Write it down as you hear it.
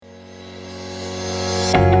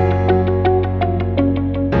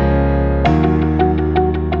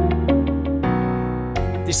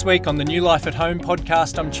This week on the New Life at Home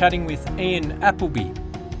podcast, I'm chatting with Ian Appleby.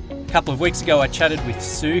 A couple of weeks ago, I chatted with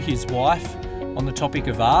Sue, his wife, on the topic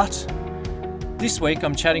of art. This week,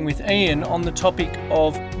 I'm chatting with Ian on the topic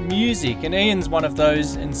of music, and Ian's one of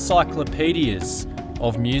those encyclopedias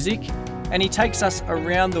of music, and he takes us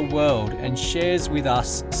around the world and shares with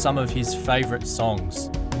us some of his favourite songs.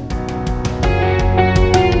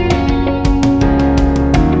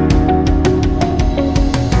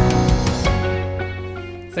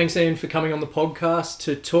 Thanks, Ian, for coming on the podcast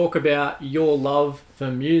to talk about your love for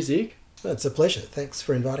music. It's a pleasure. Thanks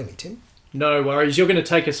for inviting me, Tim. No worries. You're going to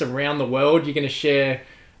take us around the world. You're going to share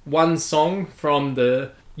one song from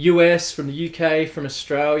the US, from the UK, from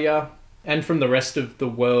Australia, and from the rest of the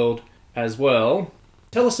world as well.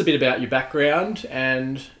 Tell us a bit about your background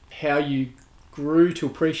and how you grew to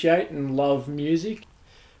appreciate and love music.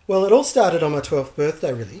 Well, it all started on my 12th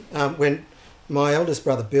birthday, really, when my eldest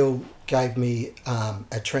brother Bill gave me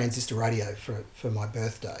a transistor radio for my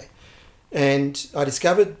birthday. And I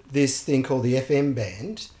discovered this thing called the FM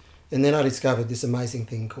band, and then I discovered this amazing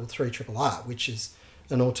thing called 3RRR, which is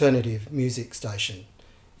an alternative music station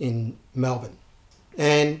in Melbourne.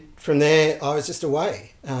 And from there, I was just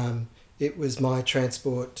away. It was my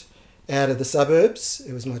transport out of the suburbs.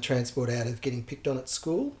 It was my transport out of getting picked on at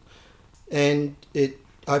school. And it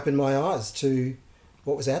opened my eyes to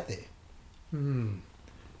what was out there.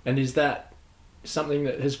 And is that something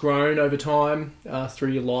that has grown over time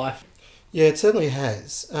through your life? Yeah, it certainly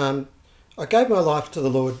has. I gave my life to the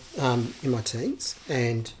Lord in my teens,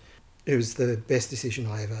 and it was the best decision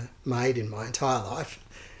I ever made in my entire life,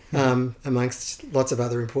 amongst lots of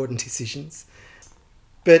other important decisions.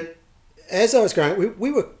 But as I was growing,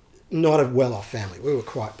 we were not a well-off family. We were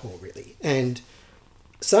quite poor, really. And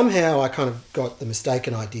somehow I kind of got the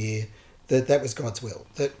mistaken idea that was God's will,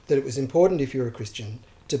 that it was important if you're a Christian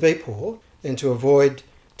to be poor and to avoid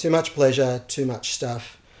too much pleasure, too much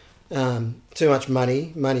stuff, too much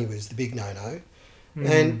money. Money was the big no-no.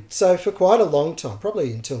 And so for quite a long time,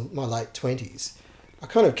 probably until my late 20s, I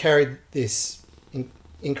kind of carried this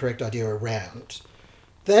incorrect idea around.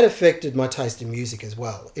 That affected my taste in music as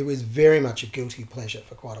well. It was very much a guilty pleasure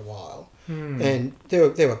for quite a while. And there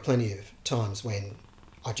were plenty of times when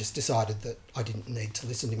I just decided that I didn't need to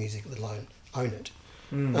listen to music, let alone own it.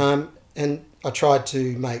 And I tried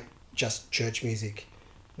to make just church music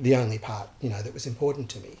the only part, that was important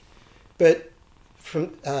to me. But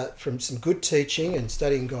from some good teaching and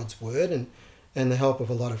studying God's Word and the help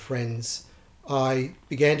of a lot of friends, I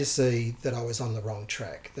began to see that I was on the wrong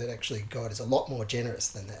track, that actually God is a lot more generous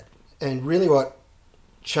than that. And really what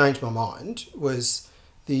changed my mind was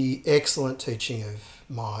the excellent teaching of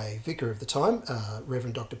my vicar of the time,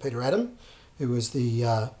 Reverend Dr. Peter Adam, who was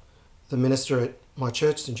the minister at my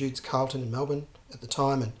church, St Jude's Carlton in Melbourne at the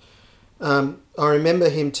time. And I remember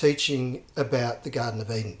him teaching about the Garden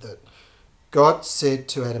of Eden, that God said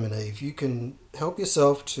to Adam and Eve, you can help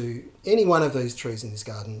yourself to any one of these trees in this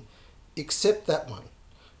garden except that one.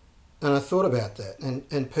 And I thought about that,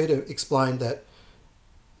 and Peter explained that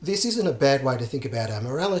this isn't a bad way to think about our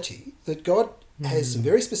morality, that God has some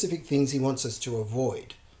very specific things he wants us to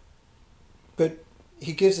avoid, but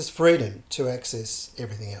he gives us freedom to access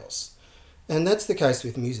everything else. And that's the case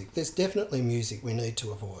with music. There's definitely music we need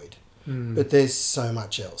to avoid, but there's so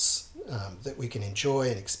much else that we can enjoy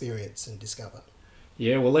and experience and discover.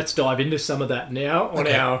 Yeah, well, let's dive into some of that now on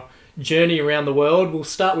our journey around the world. We'll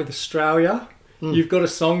start with Australia. You've got a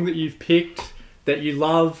song that you've picked that you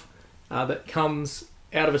love that comes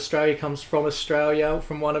out of Australia, comes from Australia,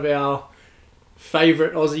 from one of our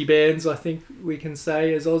favourite Aussie bands, I think we can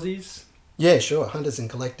say, as Aussies. Yeah, sure. Hunters and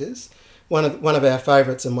Collectors. One of our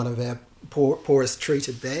favourites and one of our poorest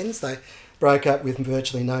treated bands. They broke up with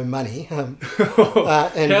virtually no money. And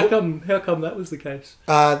how come that was the case?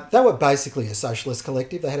 They were basically a socialist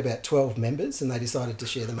collective. They had about 12 members and they decided to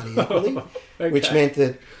share the money equally, which meant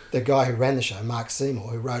that the guy who ran the show, Mark Seymour,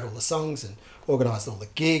 who wrote all the songs and organised all the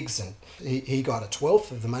gigs, and he got a 12th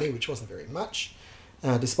of the money, which wasn't very much,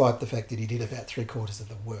 despite the fact that he did about 3/4 of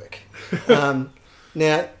the work.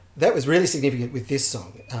 Now, that was really significant with this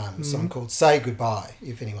song, a song called Say Goodbye,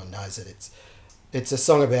 if anyone knows it. It's a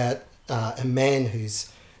song about a man who's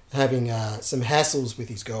having some hassles with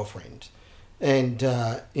his girlfriend. And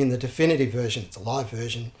in the definitive version, it's a live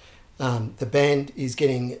version, the band is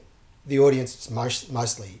getting the audience,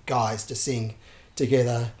 mostly guys, to sing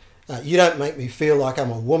together, you don't make me feel like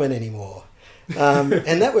I'm a woman anymore.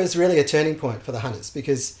 And that was really a turning point for the Hunters,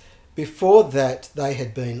 because before that they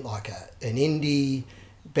had been like an indie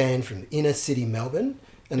band from inner city Melbourne,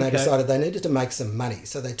 and they decided they needed to make some money.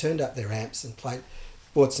 So they turned up their amps and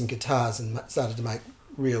bought some guitars and started to make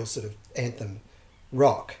real sort of anthem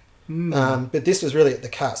rock. But this was really at the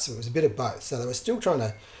cusp. It was a bit of both. So they were still trying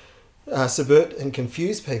to subvert and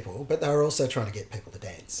confuse people, but they were also trying to get people to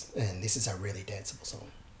dance. And this is a really danceable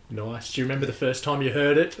song. Nice. Do you remember the first time you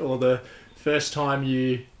heard it, or the first time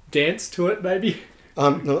you danced to it, maybe?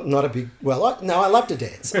 Not a big... Well, I love to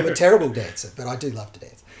dance. I'm a terrible dancer, but I do love to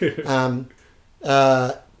dance.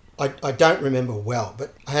 I don't remember well,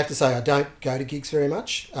 but I have to say I don't go to gigs very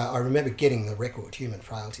much. I remember getting the record, Human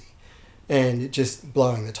Frailty, and it just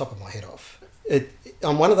blowing the top of my head off.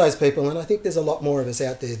 I'm one of those people, and I think there's a lot more of us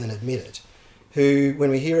out there than admit it, who, when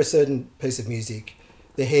we hear a certain piece of music,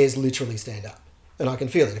 their hairs literally stand up. And I can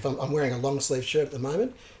feel it. If I'm wearing a long sleeve shirt at the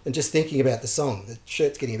moment and just thinking about the song, the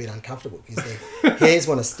shirt's getting a bit uncomfortable because their hairs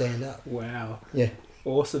want to stand up. Wow. Yeah.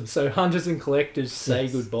 Awesome. So Hunters and Collectors, Say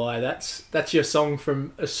Goodbye. That's your song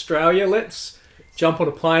from Australia. Let's jump on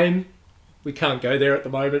a plane. We can't go there at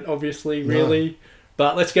the moment, obviously, really. No.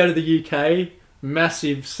 But let's go to the UK.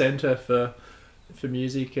 Massive centre for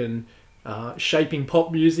music and shaping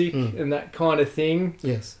pop music and that kind of thing.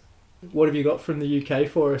 Yes. What have you got from the UK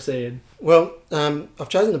for us, Ian? Well, I've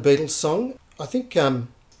chosen a Beatles song. I think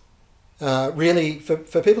really for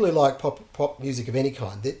people who like pop music of any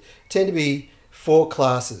kind, there tend to be four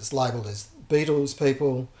classes labelled as Beatles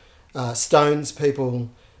people, Stones people,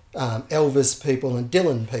 Elvis people and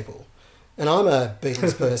Dylan people. And I'm a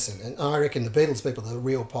Beatles person, and I reckon the Beatles people are the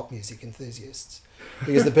real pop music enthusiasts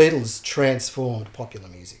because the Beatles transformed popular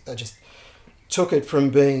music. They just took it from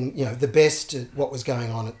being, the best at what was going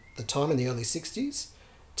on at the time in the early 60s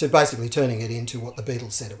to basically turning it into what the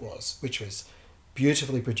Beatles said it was, which was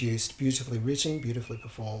beautifully produced, beautifully written, beautifully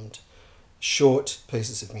performed, short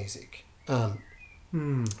pieces of music. And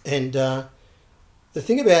the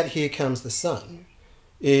thing about Here Comes the Sun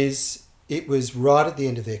is it was right at the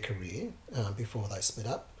end of their career before they split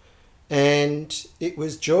up. And it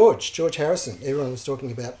was George Harrison. Everyone was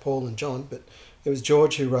talking about Paul and John, but it was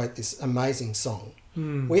George who wrote this amazing song.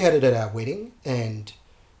 We had it at our wedding, and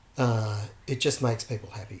it just makes people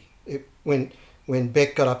happy. When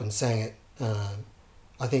Beck got up and sang it,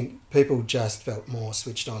 I think people just felt more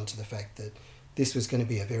switched on to the fact that this was going to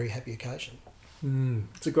be a very happy occasion.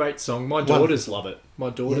 It's a great song. My daughters love it. My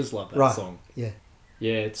daughters love that song. Yeah.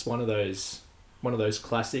 Yeah, it's one of those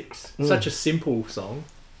classics. Such a simple song,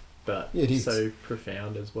 but it is so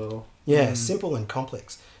profound as well. Yeah, simple and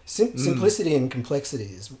complex. Simplicity and complexity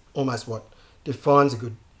is almost what defines a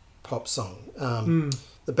good pop song.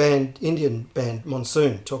 The Indian band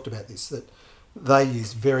Monsoon talked about this, that they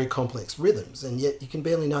use very complex rhythms, and yet you can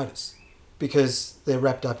barely notice because they're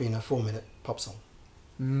wrapped up in a 4-minute pop song.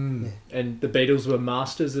 Yeah. And the Beatles were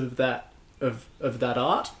masters of that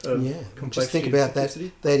art. Just think about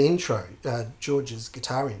that intro, George's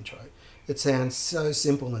guitar intro. It sounds so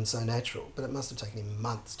simple and so natural, but it must have taken him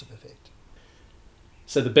months to perfect.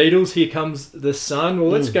 So the Beatles, Here Comes the Sun. Well,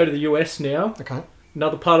 let's go to the US now. Okay.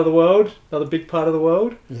 Another part of the world, another big part of the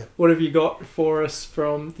world. Yeah. What have you got for us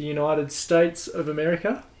from the United States of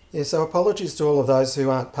America? Yeah, so apologies to all of those who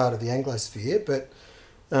aren't part of the Anglosphere, but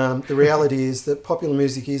the reality is that popular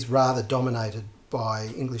music is rather dominated by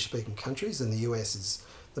English-speaking countries, and the US is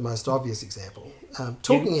the most obvious example.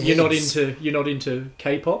 You're not into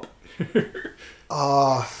K-pop?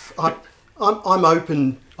 I'm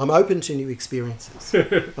open. I'm open to new experiences.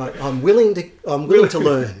 I'm willing to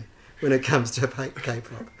learn when it comes to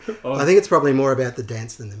K-pop. I think it's probably more about the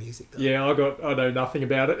dance than the music, though. Yeah, I know nothing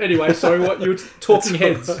about it. Anyway, sorry, what you were Talking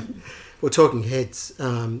Heads? Right. Well, Talking Heads.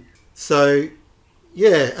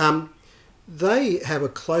 They have a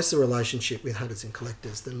closer relationship with Hunters and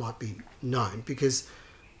Collectors than might be known because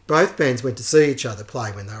both bands went to see each other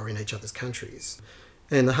play when they were in each other's countries.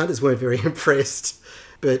 And the Hunters weren't very impressed.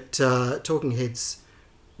 But Talking Heads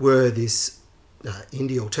were this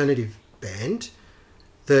indie alternative band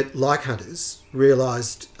that, like Hunters,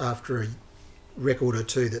 realised after a record or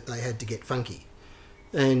two that they had to get funky.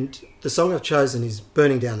 And the song I've chosen is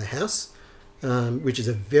Burning Down the House, which is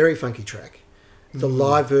a very funky track. The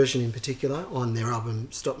live version in particular on their album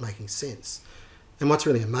Stop Making Sense. And what's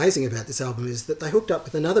really amazing about this album is that they hooked up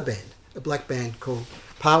with another band, a black band called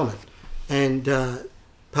Parliament. And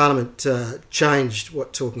Parliament changed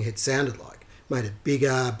what Talking Heads sounded like, made it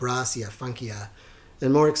bigger, brassier, funkier,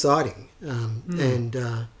 and more exciting. And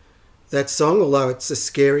that song, although it's a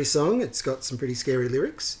scary song, it's got some pretty scary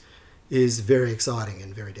lyrics, is very exciting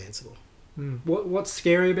and very danceable. What's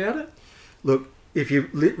scary about it? Look, if you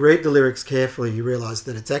read the lyrics carefully, you realise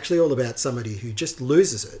that it's actually all about somebody who just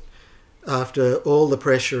loses it after all the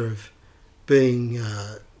pressure of being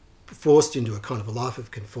forced into a kind of a life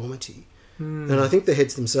of conformity. And I think the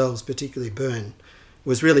Heads themselves particularly burn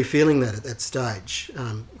was really feeling that at that stage,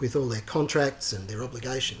 with all their contracts and their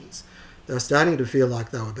obligations. They were starting to feel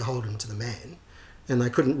like they were beholden to the man, and they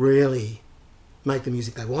couldn't really make the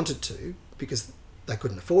music they wanted to because they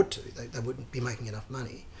couldn't afford to. They wouldn't be making enough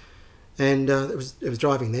money. And it was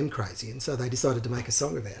driving them crazy, and so they decided to make a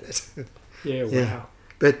song about it. Yeah, wow. Yeah.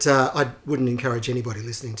 But I wouldn't encourage anybody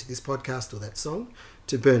listening to this podcast or that song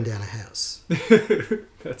to burn down a house.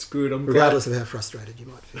 That's good. Regardless of how frustrated you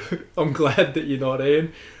might feel. I'm glad that you're not,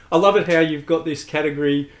 Ian. I love it how you've got this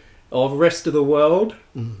category of rest of the world,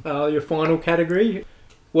 your final category.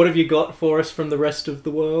 What have you got for us from the rest of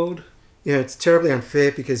the world? Yeah, it's terribly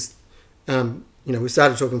unfair because, we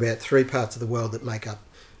started talking about 3 parts of the world that make up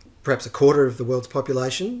perhaps a quarter of the world's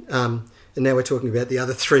population, and now we're talking about the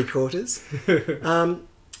other 3/4.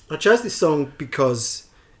 I chose this song because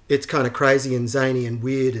it's kind of crazy and zany and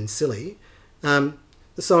weird and silly. The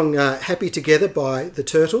song Happy Together by the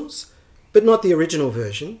Turtles, but not the original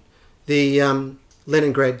version, the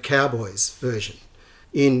Leningrad Cowboys version,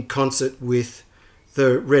 in concert with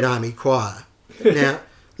the Red Army Choir. Now,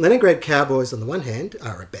 Leningrad Cowboys, on the one hand,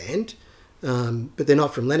 are a band, but they're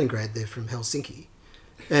not from Leningrad, they're from Helsinki.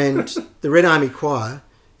 And the Red Army Choir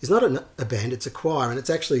is not a band, it's a choir, and it's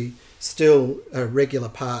actually still a regular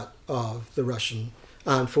part of the Russian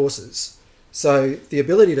armed forces. So the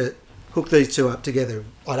ability to hook these two up together,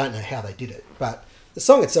 I don't know how they did it, but the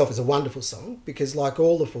song itself is a wonderful song because, like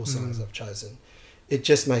all the 4 songs I've chosen, it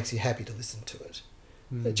just makes you happy to listen to it.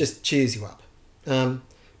 It just cheers you up.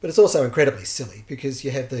 But it's also incredibly silly because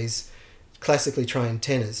you have these classically trained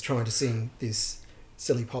tenors trying to sing this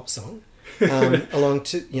silly pop song along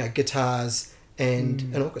to guitars and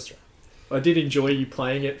an orchestra. I did enjoy you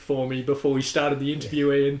playing it for me before we started the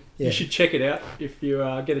interview, Ian. Yeah. You should check it out if you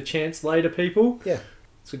get a chance later, people. Yeah.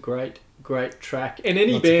 It's a great track. And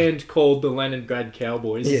any band called the Leningrad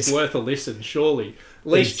Cowboys is worth a listen, surely.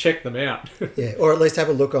 At least check them out. Yeah, or at least have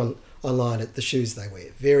a look online at the shoes they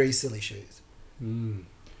wear. Very silly shoes.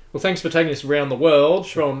 Well, thanks for taking us around the world,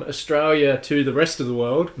 from Australia to the rest of the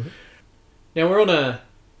world. Mm-hmm. Now, we're on a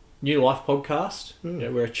New Life podcast.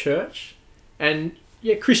 We're a church. And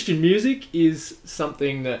Christian music is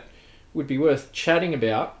something that would be worth chatting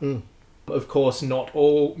about. Of course, not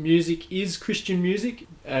all music is Christian music.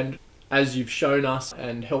 And as you've shown us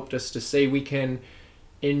and helped us to see, we can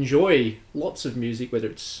enjoy lots of music, whether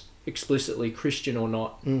it's explicitly Christian or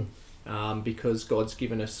not, because God's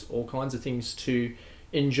given us all kinds of things to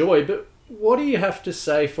enjoy. But what do you have to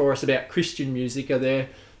say for us about Christian music? Are there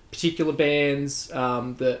particular bands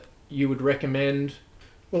that you would recommend?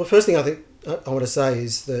 Well, the first thing I think I want to say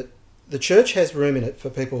is that the church has room in it for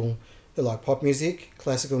people that like pop music,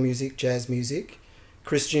 classical music, jazz music,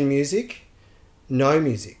 Christian music, no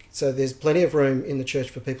music. So there's plenty of room in the church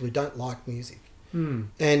for people who don't like music.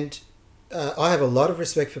 And I have a lot of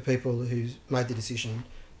respect for people who made the decision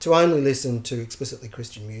to only listen to explicitly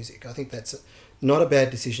Christian music. I think that's not a bad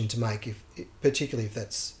decision to make, particularly if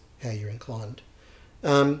that's how you're inclined.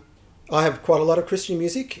 I have quite a lot of Christian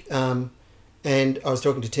music, and I was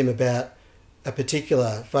talking to Tim about a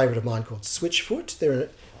particular favourite of mine called Switchfoot. They're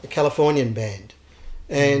a Californian band,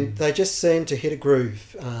 and they just seemed to hit a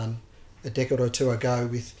groove a decade or 2 ago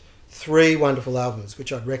with 3 wonderful albums,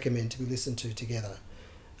 which I'd recommend to be listened to together.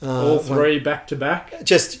 All 3 back to back?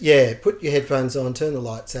 Just, put your headphones on, turn the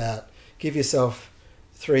lights out, give yourself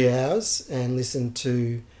 3 hours and listen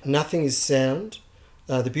to Nothing Is Sound,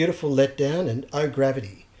 The Beautiful Letdown, and Oh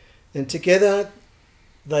Gravity. And together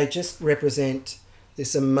they just represent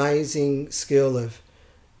this amazing skill of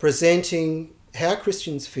presenting how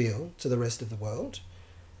Christians feel to the rest of the world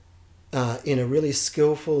in a really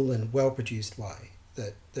skillful and well-produced way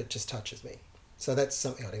that just touches me. So that's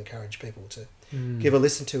something I'd encourage people to give a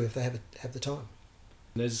listen to if they have the time.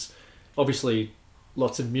 There's obviously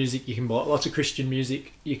lots of music you can buy, lots of Christian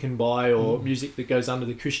music you can buy, or music that goes under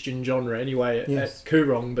the Christian genre anyway at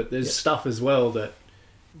Coorong, but there's stuff as well that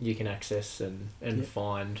you can access and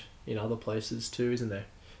find in other places too, isn't there?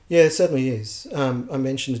 Yeah, it certainly is. I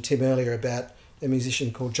mentioned to Tim earlier about a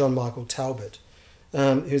musician called John Michael Talbot,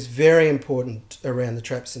 who's very important around the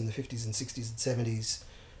traps in the 50s and 60s and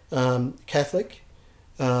 70s. Catholic,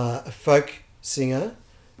 a folk singer,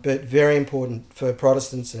 but very important for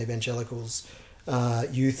Protestants and evangelicals,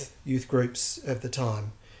 youth groups of the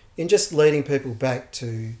time, in just leading people back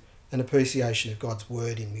to an appreciation of God's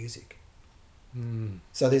word in music.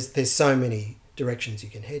 So there's so many directions you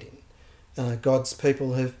can head in. God's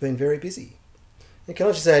people have been very busy. And can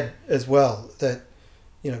I just add as well that,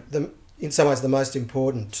 in some ways the most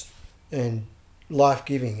important and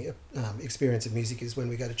life-giving experience of music is when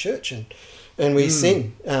we go to church and we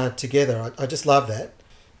sing together. I just love that.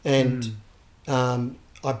 And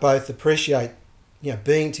I both appreciate,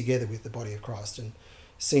 being together with the body of Christ and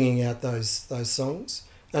singing out those songs.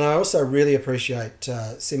 And I also really appreciate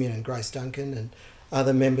Simeon and Grace Duncan and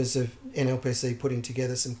other members of NLPC putting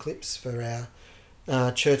together some clips for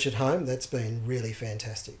our church at home. That's been really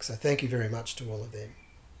fantastic. So thank you very much to all of them.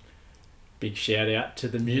 Big shout out to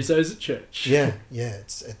the musos at church. Yeah,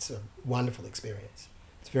 it's a wonderful experience.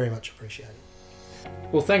 It's very much appreciated.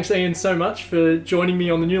 Well, thanks Ian so much for joining me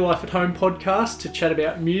on the New Life at Home podcast to chat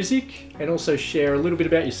about music and also share a little bit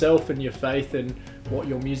about yourself and your faith and what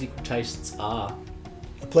your musical tastes are.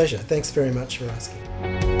 A pleasure. Thanks very much for asking.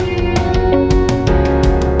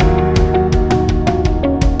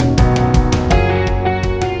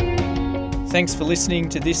 Thanks for listening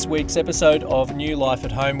to this week's episode of New Life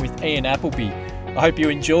at Home with Ian Appleby. I hope you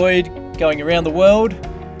enjoyed going around the world,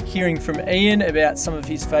 hearing from Ian about some of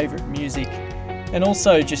his favourite music, and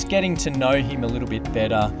also just getting to know him a little bit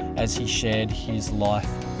better as he shared his life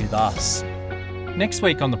with us. Next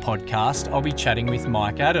week on the podcast, I'll be chatting with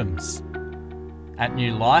Mike Adams. At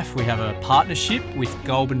New Life, we have a partnership with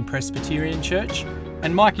Goulburn Presbyterian Church,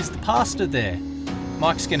 and Mike is the pastor there.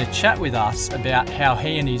 Mike's going to chat with us about how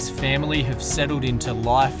he and his family have settled into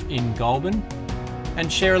life in Goulburn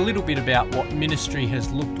and share a little bit about what ministry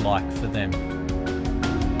has looked like for them.